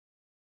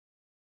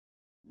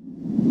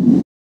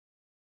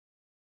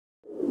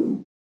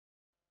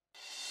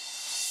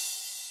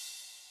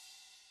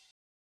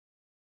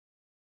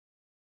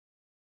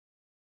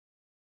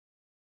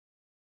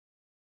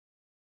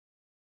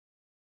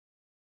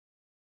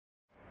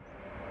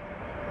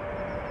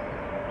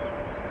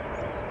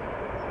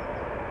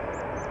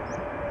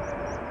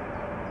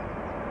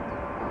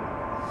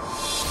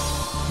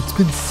It's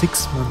been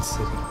 6 months,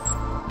 Siri.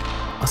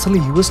 అసలు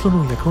యూఎస్లో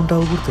నువ్వు ఎక్కడ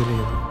ఉంటావో కూడా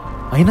తెలియదు.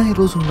 అయినా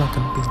ఈరోజు నాకు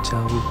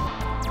కనిపించావు.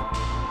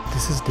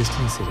 This is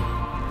destiny, Siri.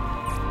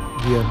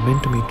 We are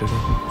meant to meet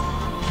today.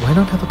 Why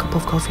not have a cup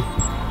of coffee?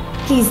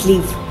 Please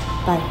leave.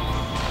 Bye.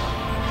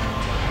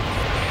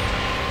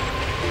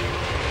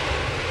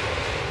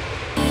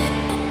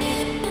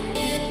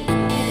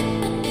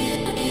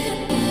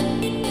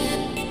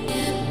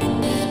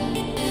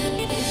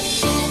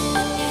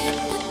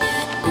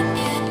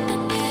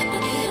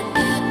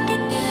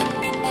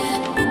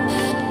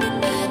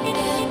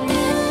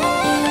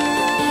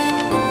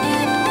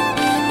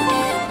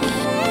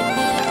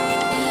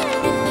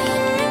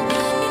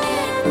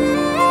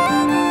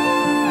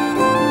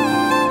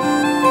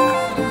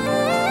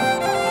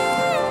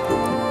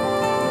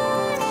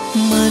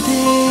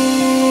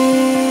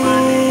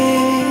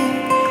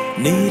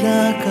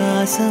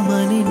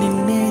 నీలాకాశమని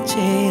నిన్నే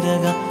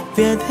చేరగా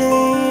వ్యధే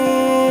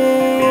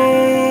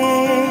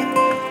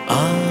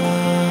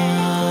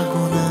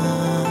ఆగునా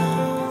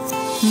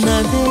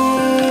నదే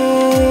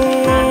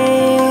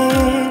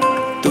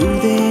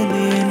తుదే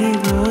లేని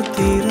ఓ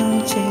తీరం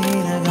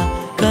చేరగా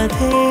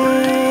కథే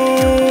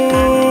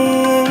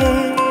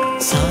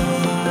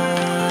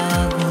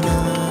సాగునా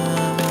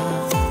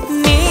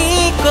నీ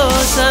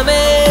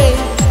కోసమే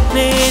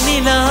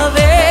నేనిలా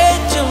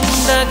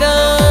వేచుండగా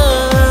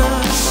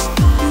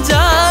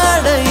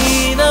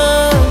జాడైనా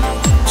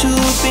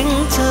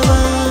చూపించవా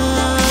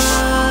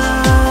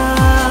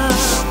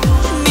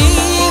నీ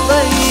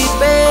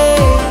వైపే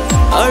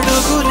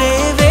అడుగులే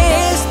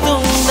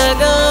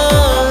వేస్తుండగా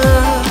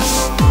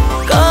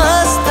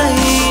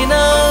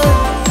కాస్తైనా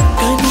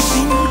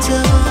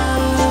కనిపించవా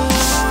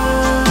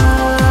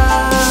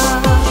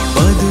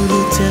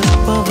బదులు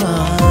చెప్పవా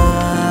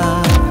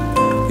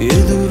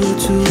ఎదురు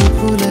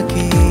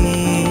చూపులకి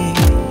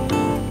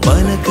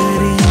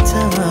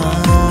పలకరించవా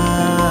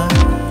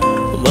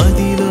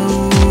మదిలో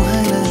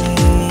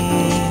ఊహలని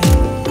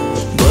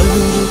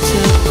బదులు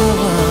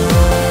చెప్పవా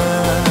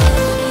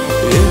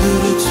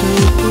ఎదురు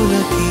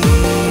చూపులకి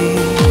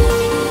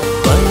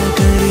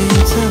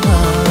పలకరించవా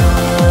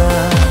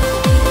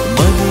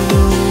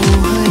మదిలో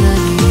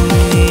ఊహలని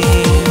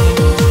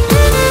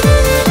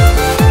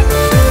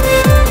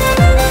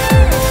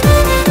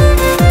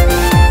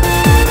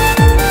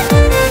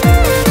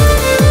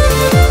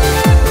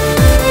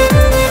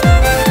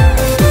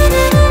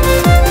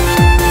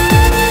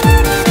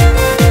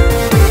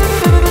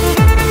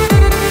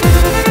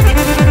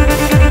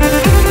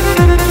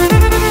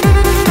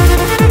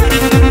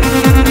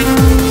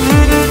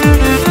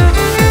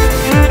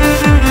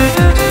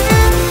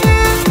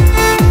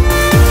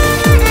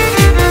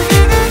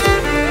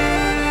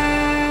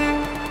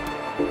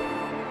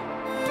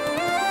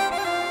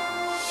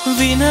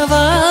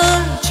వినవా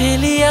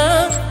చెలియా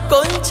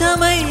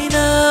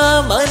కొంచెమైనా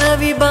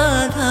మనవి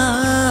బాధ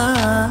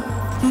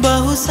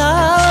బహుశా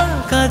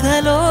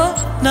కథలో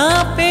నా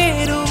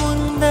పేరు